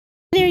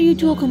Hey there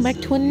YouTube, welcome back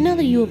to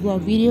another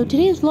vlog video.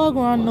 Today's vlog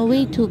we're on the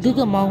way to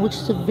GIGA Mall, which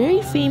is a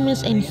very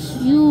famous and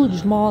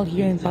huge mall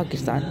here in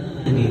Pakistan.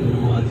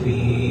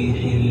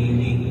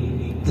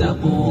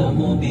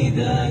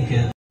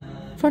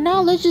 For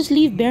now, let's just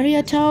leave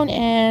Bahria town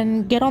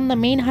and get on the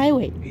main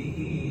highway.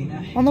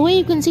 On the way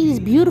you can see this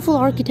beautiful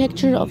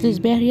architecture of this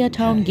Bahria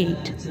town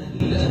gate.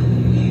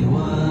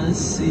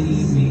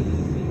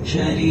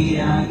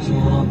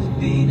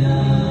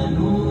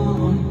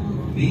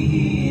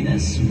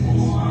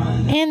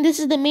 And this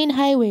is the main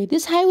highway.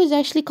 This highway is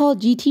actually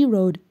called GT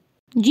Road.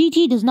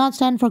 GT does not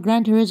stand for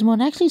Gran Turismo,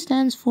 it actually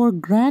stands for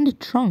Grand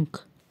Trunk.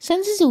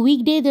 Since it's a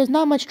weekday, there's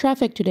not much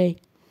traffic today.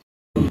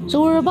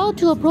 So we're about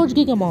to approach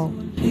GIGA Mall.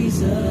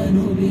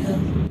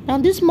 Now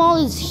this mall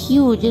is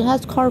huge. It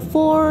has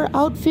Carrefour,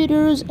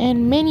 Outfitters,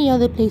 and many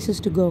other places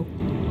to go.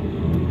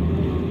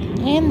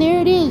 And there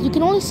it is. You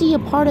can only see a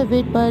part of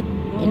it, but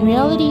in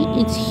reality,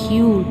 it's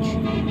huge.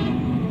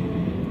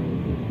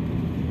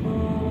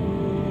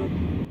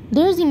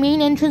 There's the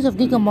main entrance of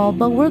GIGA Mall,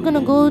 but we're gonna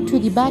go to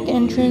the back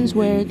entrance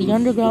where the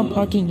underground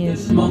parking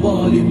is.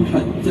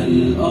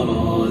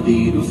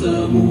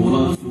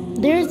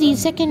 There's the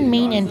second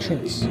main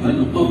entrance.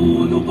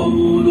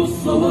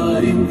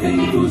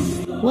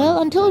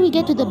 Well, until we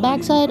get to the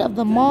backside of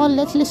the mall,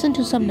 let's listen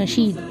to some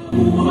nasheed.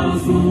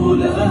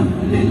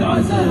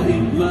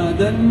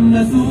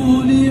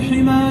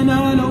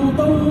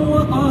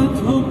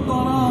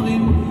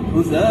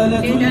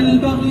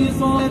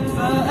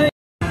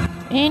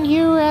 And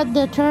here we're at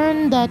the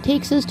turn that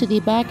takes us to the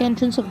back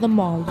entrance of the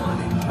mall.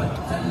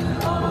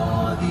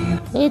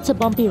 It's a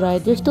bumpy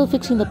ride. They're still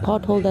fixing the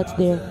pothole that's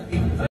there.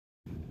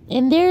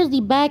 And there's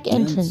the back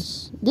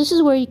entrance. This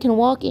is where you can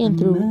walk in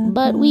through,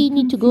 but we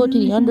need to go to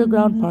the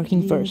underground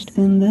parking first.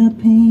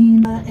 Man,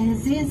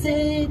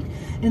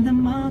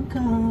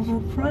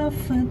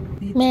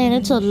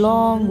 it's a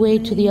long way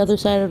to the other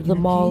side of the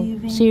mall.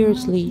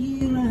 Seriously.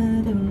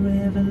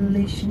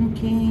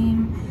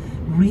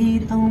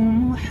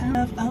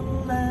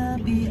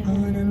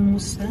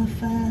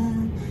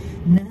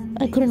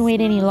 I couldn't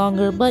wait any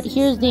longer, but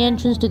here's the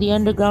entrance to the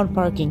underground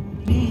parking.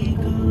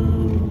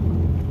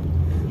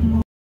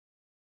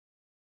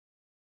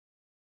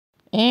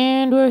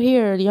 And we're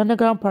here, the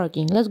underground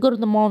parking. Let's go to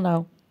the mall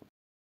now.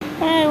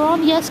 Alright, we're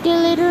on the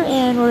escalator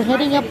and we're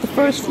heading up the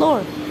first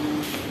floor.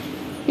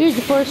 Here's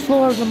the first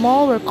floor of the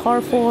mall where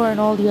Carrefour and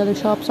all the other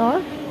shops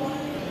are.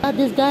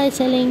 This guy is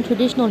selling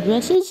traditional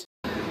dresses.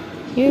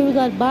 Here we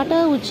got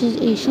Bata, which is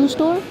a shoe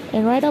store,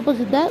 and right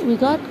opposite that we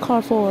got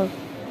Carrefour.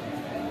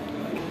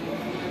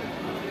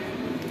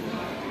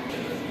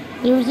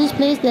 There was this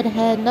place that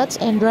had nuts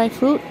and dry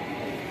fruit.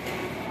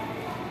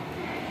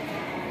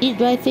 These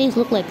dry figs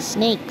look like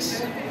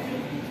snakes.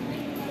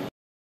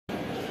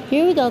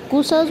 Here we got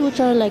kusas, which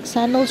are like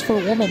sandals for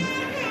women.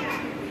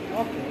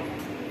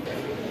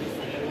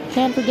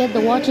 Can't forget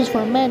the watches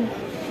for men.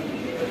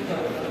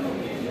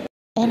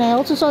 And I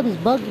also saw this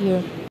bug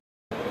here.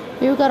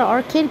 Here we got an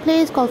arcade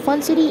place called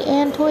Fun City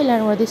and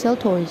Toyland where they sell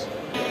toys.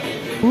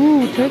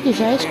 Ooh, Turkish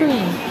ice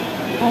cream.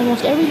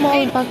 Almost every mall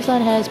in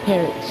Pakistan has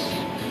parrots.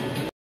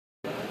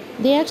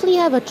 They actually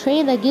have a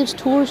train that gives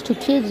tours to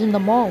kids in the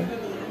mall.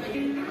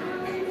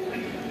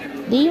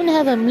 They even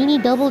have a mini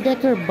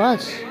double-decker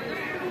bus.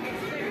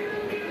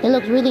 It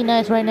looks really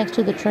nice right next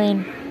to the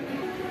train.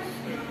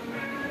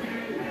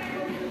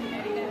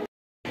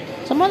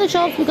 Some other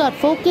shops we got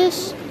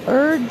Focus,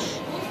 Urge,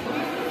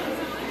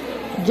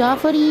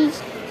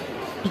 Jafari's,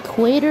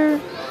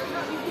 Equator,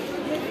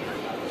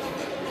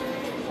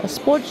 a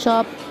sports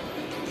shop,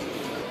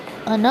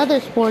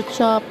 another sports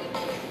shop,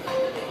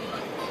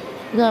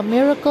 we got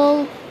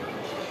Miracle,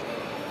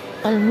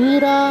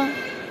 Almira.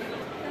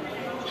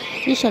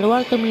 This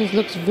shalwar kameez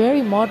looks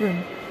very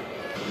modern.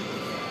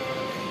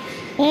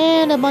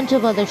 And a bunch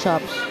of other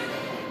shops.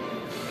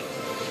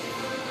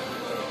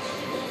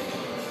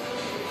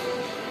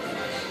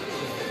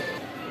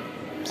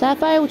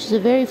 Sapphire, which is a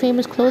very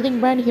famous clothing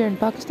brand here in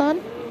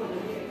Pakistan.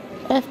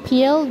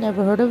 FPL,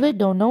 never heard of it,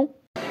 don't know.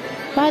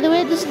 By the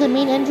way, this is the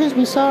main entrance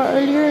we saw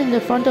earlier in the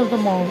front of the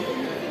mall.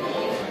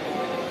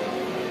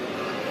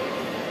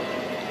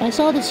 I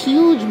saw this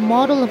huge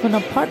model of an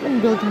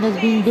apartment building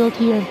that's being built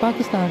here in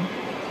Pakistan.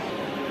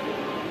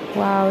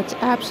 Wow, it's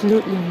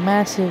absolutely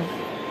massive.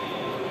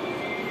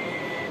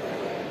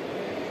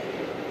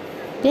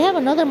 They have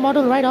another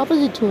model right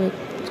opposite to it.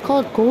 It's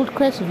called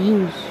Goldcrest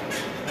Views.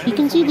 You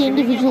can see the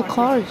individual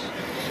cars.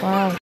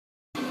 Wow.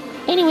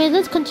 Anyways,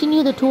 let's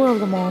continue the tour of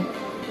the mall.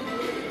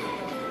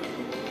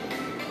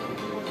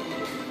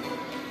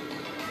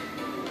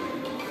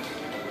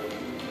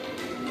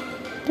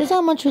 There's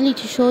not much really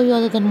to show you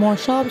other than more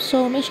shops,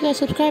 so make sure you guys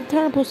subscribe,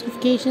 turn on post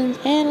notifications,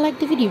 and like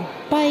the video.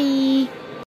 Bye!